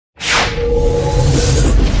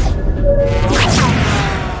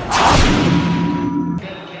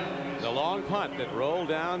The long punt that rolled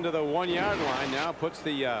down to the 1-yard line now puts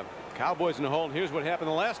the Cowboys in the hole. And here's what happened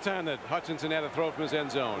the last time that Hutchinson had a throw from his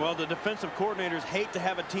end zone. Well, the defensive coordinators hate to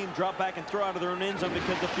have a team drop back and throw out of their own end zone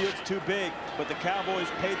because the field's too big. But the Cowboys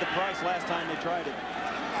paid the price last time they tried it.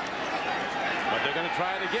 But they're going to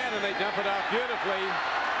try it again, and they dump it off beautifully.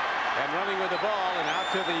 And running with the ball and out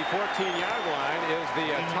to the 14-yard line is the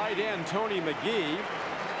tight end, Tony McGee,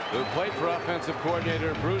 who played for offensive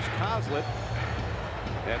coordinator Bruce Coslet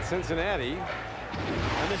at Cincinnati.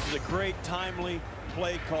 And this is a great, timely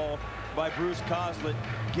play call by Bruce Coslet.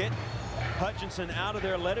 Get Hutchinson out of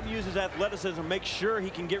there, let him use his athleticism, make sure he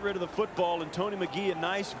can get rid of the football, and Tony McGee, a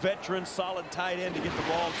nice veteran solid tight end to get the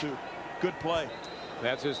ball to. Good play.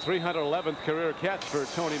 That's his 311th career catch for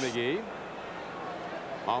Tony McGee.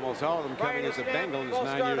 Almost all of them coming as a Bengal in his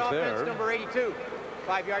 9 years there. Number 82.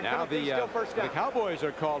 5-yard now the Cowboys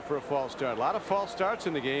are called for a false start. A lot of false starts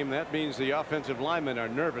in the game. That means the offensive linemen are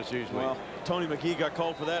nervous usually. Well, Tony McGee got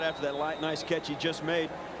called for that after that nice catch he just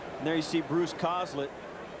made. And there you see Bruce Coslet.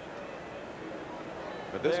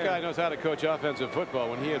 But this guy knows how to coach offensive football.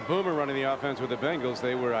 When he had Boomer running the offense with the Bengals,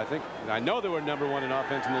 they were, I know they were #1 in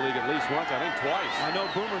offense in the league at least once, I think twice. I know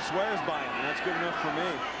Boomer swears by him, and that's good enough for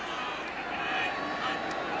me.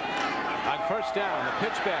 On first down, the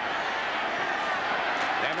pitch back.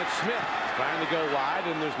 Emmitt Smith trying to go wide,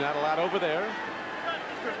 and there's not a lot over there.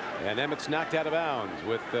 And Emmitt's knocked out of bounds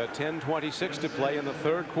with 10:26 to play in the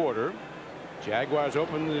third quarter. Jaguars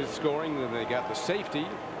open the scoring, and they got the safety.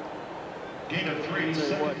 Gain of 3. Tell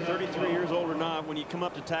you what, 33 years old or not, when you come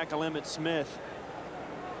up to tackle Emmitt Smith,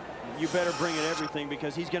 you better bring it everything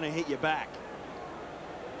because he's going to hit you back.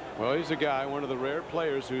 Well, he's a guy, one of the rare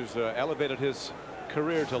players who's elevated his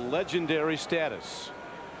career to legendary status.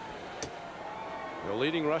 The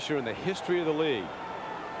leading rusher in the history of the league.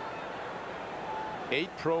 8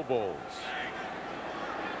 Pro Bowls.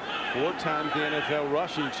 4 times the NFL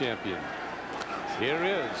rushing champion. Here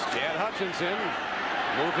is Chad Hutchinson.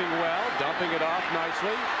 Moving well, dumping it off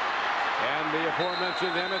nicely. And the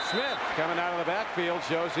aforementioned Emmitt Smith coming out of the backfield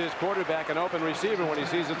shows his quarterback an open receiver when he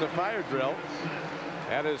sees it's a fire drill.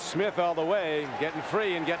 That is Smith all the way, getting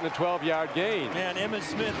free and getting a 12-yard gain. Man, Emmitt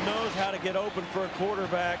Smith knows how to get open for a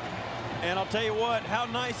quarterback. And I'll tell you what, how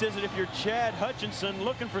nice is it if you're Chad Hutchinson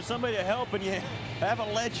looking for somebody to help and you have a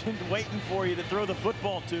legend waiting for you to throw the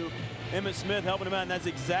football to. Emmitt Smith helping him out, and that's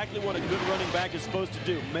exactly what a good running back is supposed to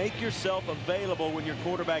do. Make yourself available when your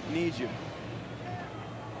quarterback needs you.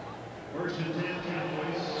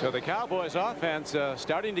 So the Cowboys offense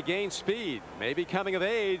starting to gain speed, maybe coming of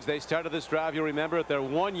age. They started this drive, you'll remember, at their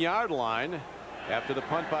 1-yard line after the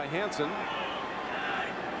punt by Hansen.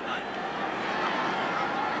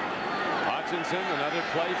 Hutchinson, another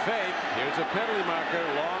play fake. Here's a penalty marker,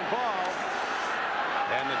 long ball.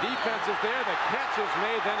 And the defense is there. The catch is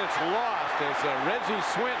made, then it's lost. It's Reggie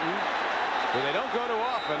Swinton, who they don't go to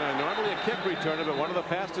often. Normally a kick returner, but one of the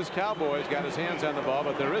fastest Cowboys got his hands on the ball.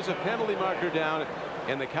 But there is a penalty marker down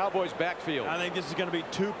in the Cowboys' backfield. I think this is going to be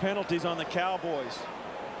 2 penalties on the Cowboys.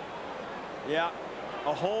 Yeah,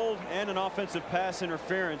 a hold and an offensive pass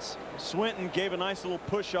interference. Swinton gave a nice little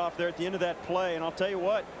push off there at the end of that play. And I'll tell you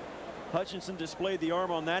what, Hutchinson displayed the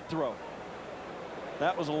arm on that throw.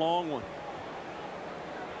 That was a long one.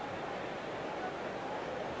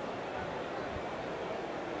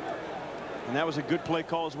 And that was a good play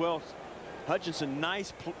call as well. Hutchinson,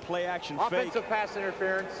 nice play action fake. Offensive pass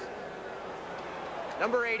interference.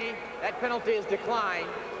 Number 80, that penalty is declined.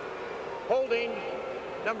 Holding,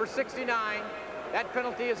 number 69, that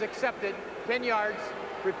penalty is accepted. 10 yards,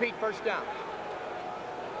 repeat first down.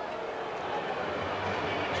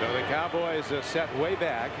 So the Cowboys set way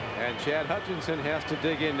back, and Chad Hutchinson has to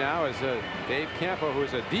dig in now as Dave Campo, who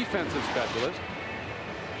is a defensive specialist.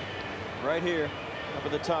 Right here, up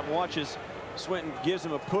at the top, watches Swinton, gives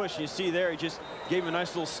him a push. You see there, he just gave him a nice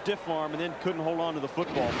little stiff arm and then couldn't hold on to the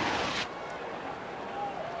football.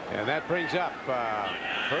 And that brings up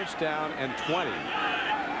first down and 20.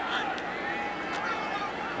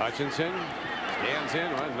 Hutchinson stands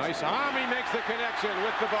in. Well, nice arm. He makes the connection.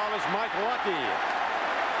 With the ball is Mike Lucky.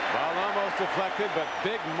 Ball almost deflected, but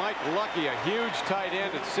big Mike Lucky, a huge tight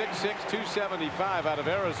end at 6'6", 275 out of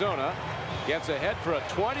Arizona, gets ahead for a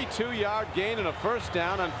 22-yard gain and a first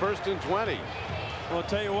down on 1st and 20. Well, I'll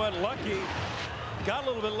tell you what, Lucky got a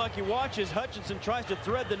little bit lucky. Watch as Hutchinson tries to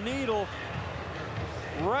thread the needle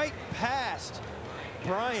right past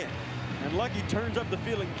Bryant. And Lucky turns up the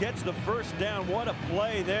field and gets the first down. What a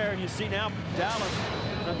play there. And you see now Dallas,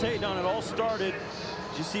 and I'll tell you, Don, it all started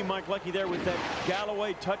Did you see Mike Lucky there with that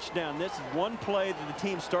Galloway touchdown? This is one play that the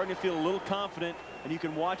team's starting to feel a little confident, and you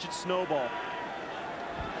can watch it snowball.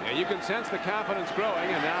 Yeah, you can sense the confidence growing,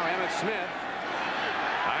 and now Emmitt Smith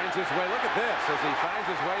finds his way. Look at this as he finds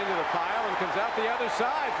his way into the pile and comes out the other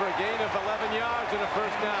side for a gain of 11 yards and a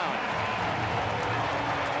first down.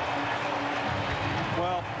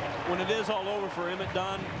 Well, when it is all over for Emmitt,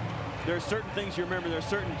 Don, there are certain things you remember. There's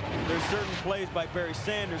certain plays by Barry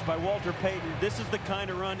Sanders, by Walter Payton. This is the kind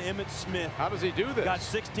of run Emmitt Smith. How does he do this? Got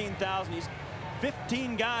 16,000. He's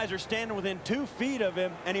 15 guys are standing within 2 feet of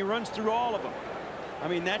him, and he runs through all of them. I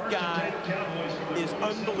mean, that guy is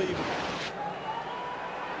unbelievable.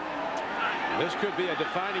 This could be a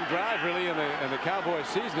defining drive, really, in the Cowboys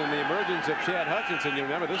season, and the emergence of Chad Hutchinson. You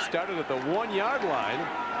remember this started at the 1-yard line.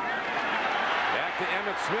 Back to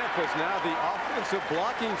Emmitt Smith as now the offensive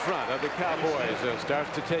blocking front of the Cowboys starts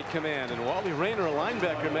to take command, and Wally Rayner, a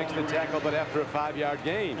linebacker, makes the tackle, but after a 5-yard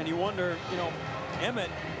gain. And you wonder, you know, Emmitt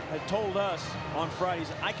had told us on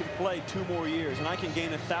Fridays, I can play 2 more years and I can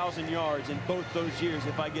gain 1,000 yards in both those years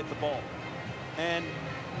if I get the ball. And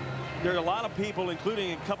there are a lot of people,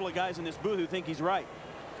 including a couple of guys in this booth, who think he's right.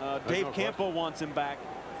 Dave Campbell wants him back.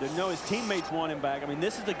 They know his teammates want him back. I mean,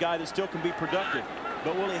 this is a guy that still can be productive,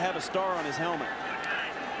 but will he have a star on his helmet?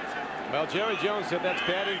 Well, Jerry Jones said that's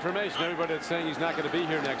bad information. Everybody that's saying he's not going to be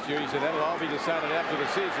here next year, he said that'll all be decided after the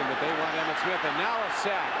season, but they want Emmitt Smith. And now a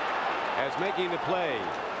sack as making the play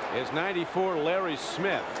is 94 Larry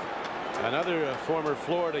Smith, another former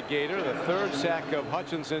Florida Gator, the 3rd sack of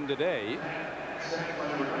Hutchinson today.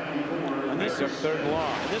 And this is 3rd and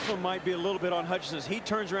long. And this one might be a little bit on Hutchinson. As he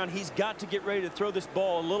turns around, he's got to get ready to throw this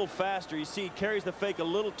ball a little faster. You see, he carries the fake a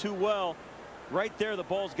little too well. Right there, the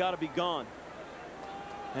ball's got to be gone.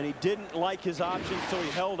 And he didn't like his options, so he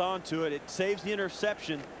held on to it. It saves the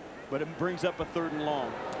interception, but it brings up a 3rd and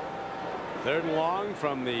long. 3rd and long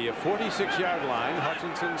from the 46-yard line.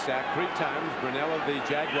 Hutchinson sacked 3 times. Brunell of the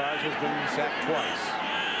Jaguars has been sacked twice.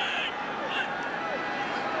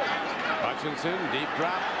 Hutchinson, deep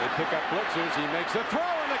drop. They pick up blitzers. He makes a throw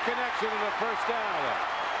and a connection and a first down.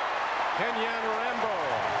 Ken-Yon Rambo.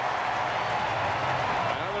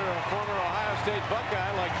 Another former Ohio State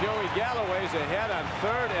Buckeye like Joey Galloway's ahead on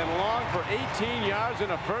 3rd and long for 18 yards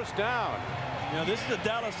and a first down. Now, this is the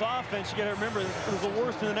Dallas offense. You got to remember, it was the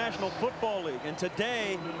worst in the National Football League. And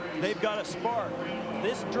today, they've got a spark.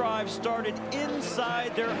 This drive started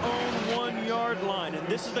inside their own 1-yard line. And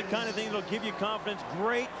this is the kind of thing that'll give you confidence.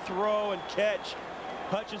 Great throw and catch.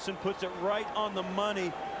 Hutchinson puts it right on the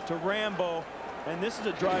money to Rambo. And this is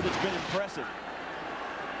a drive that's been impressive.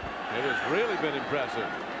 It has really been impressive.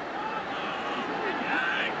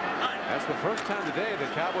 That's the first time today the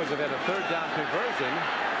Cowboys have had a 3rd down conversion.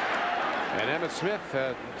 And Emmitt Smith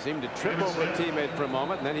seemed to trip over a teammate for a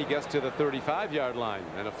moment, and then he gets to the 35-yard line,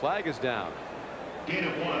 and a flag is down. Gain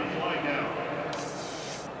of 1, flag down.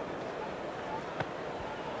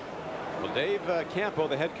 Well, Dave Campbell,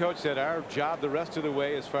 the head coach, said our job the rest of the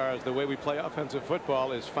way, as far as the way we play offensive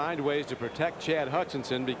football, is find ways to protect Chad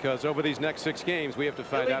Hutchinson, because over these next 6 games, we have to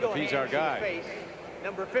find out if he's our guy. Face,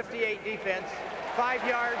 number 58 defense. 5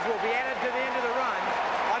 yards will be added to the end of the run.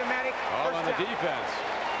 Automatic. All on the defense.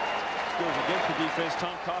 Goes against the defense.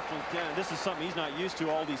 Tom Coughlin, this is something he's not used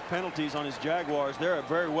to, all these penalties on his Jaguars. They're a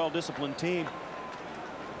very well-disciplined team,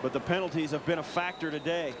 but the penalties have been a factor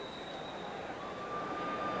today.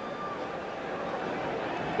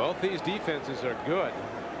 Both these defenses are good.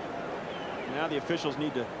 Now the officials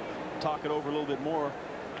need to talk it over a little bit more.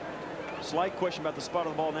 Slight question about the spot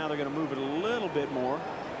of the ball. Now they're going to move it a little bit more.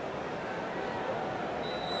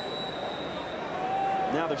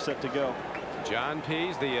 Now they're set to go. John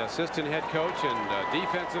Pease, the assistant head coach and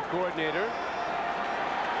defensive coordinator,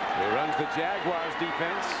 who runs the Jaguars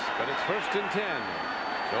defense, but it's 1st and 10.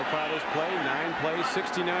 So far this play, 9 plays,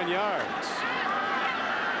 69 yards.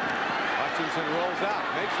 Hutchinson rolls out,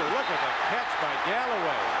 makes a look at the catch by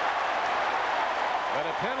Galloway. But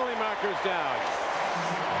a penalty marker's down.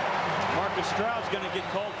 Marcus Stroud's going to get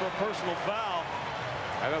called for a personal foul.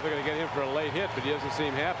 I don't think they're going to get him for a late hit, but he doesn't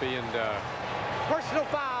seem happy. And personal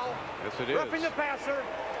foul. Yes, it is. Roughing the passer.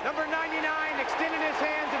 Number 99 extending his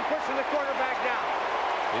hands and pushing the quarterback down.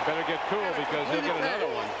 He better get cool because he'll get another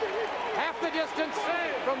one. Half the distance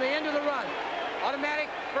from the end of the run. Automatic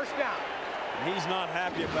first down. He's not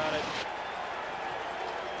happy about it.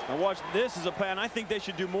 Now watch, this is a plan. I think they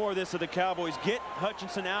should do more of this to the Cowboys. Get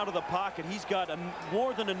Hutchinson out of the pocket. He's got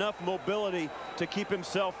more than enough mobility to keep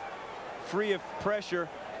himself free of pressure.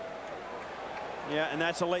 Yeah, and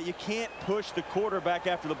that's a late. You can't push the quarterback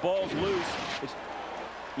after the ball's loose.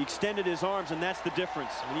 He extended his arms, and that's the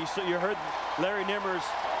difference. And you heard Larry Nimmer's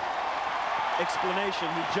explanation.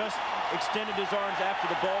 He just extended his arms after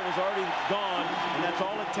the ball was already gone, and that's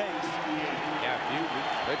all it takes. Yeah,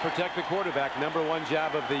 they protect the quarterback. Number one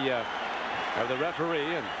job of the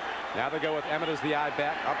referee. And now they go with Emmitt as the eye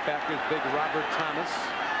back. Up back is big Robert Thomas.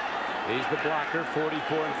 He's the blocker, 44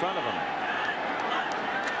 in front of him.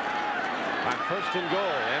 On first and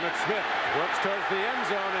goal, Emmitt Smith works towards the end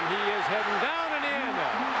zone, and he is heading down and in.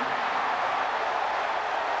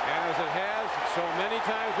 And as it has so many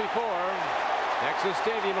times before, Texas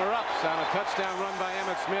Stadium erupts on a touchdown run by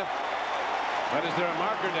Emmitt Smith. But is there a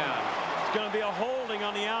marker down? It's going to be a holding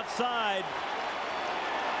on the outside,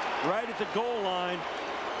 right at the goal line.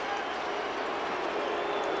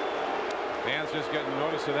 Fans just getting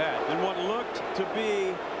notice of that. And what looked to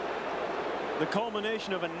be the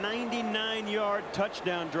culmination of a 99-yard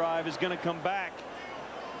touchdown drive is going to come back.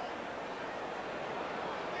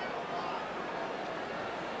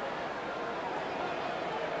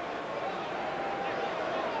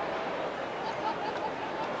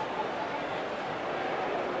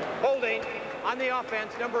 Holding on the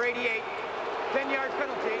offense, number 88, 10-yard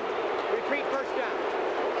penalty, retreat first down.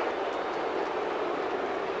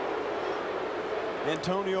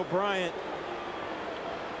 Antonio Bryant,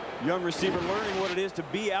 young receiver, learning what it is to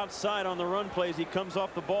be outside on the run plays. He comes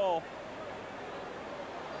off the ball,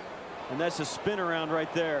 and that's a spin around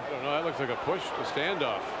right there. I don't know, that looks like a push, a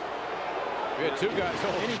standoff. We had two guys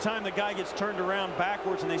holding. Anytime the guy gets turned around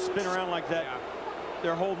backwards and they spin around like that,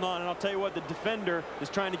 they're holding on. And I'll tell you what, the defender is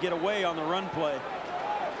trying to get away on the run play.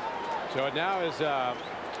 So it now is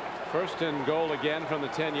first and goal again from the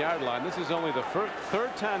 10-yard line. This is only the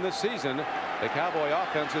third time this season the Cowboy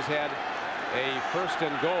offense has had a first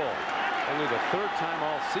and goal. Only the third time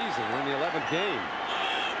all season. We're in the 11th game.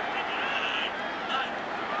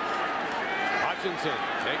 Hutchinson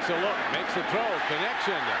takes a look, makes the throw,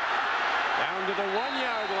 connection down to the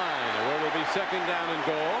 1-yard line, where will be second down and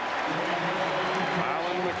goal.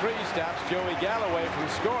 McCree stops Joey Galloway from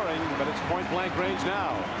scoring, but it's point-blank range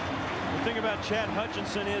now. The thing about Chad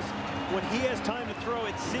Hutchinson is when he has time to throw,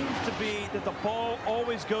 it seems to be that the ball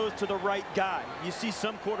always goes to the right guy. You see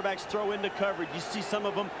some quarterbacks throw into coverage. You see some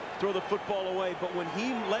of them throw the football away. But when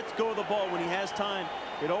he lets go of the ball, when he has time,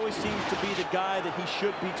 it always seems to be the guy that he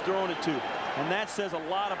should be throwing it to. And that says a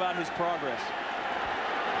lot about his progress.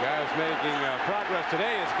 Guys making progress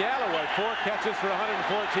today is Galloway. 4 catches for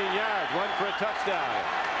 114 yards. 1 for a touchdown.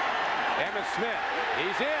 Emmitt Smith,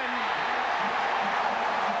 he's in.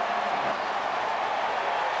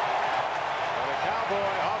 The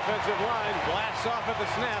Cowboy offensive line blasts off at the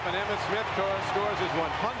snap, and Emmitt Smith scores his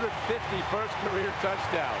 151st career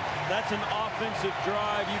touchdown. That's an offensive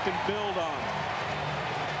drive you can build on.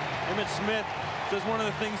 Emmitt Smith says one of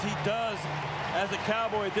the things he does as a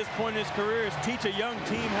Cowboy at this point in his career is teach a young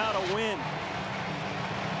team how to win.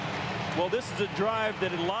 Well, this is a drive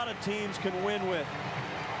that a lot of teams can win with.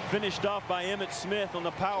 Finished off by Emmitt Smith on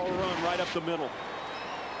the power run right up the middle.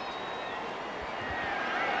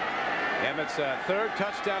 Emmitt's third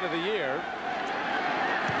touchdown of the year.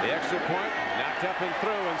 The extra point knocked up and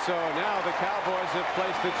through, and so now the Cowboys have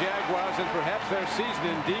placed the Jaguars in perhaps their season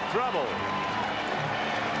in deep trouble.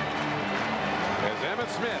 As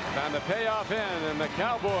Emmitt Smith on the payoff end, and the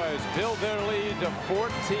Cowboys build their lead to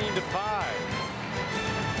 14-5.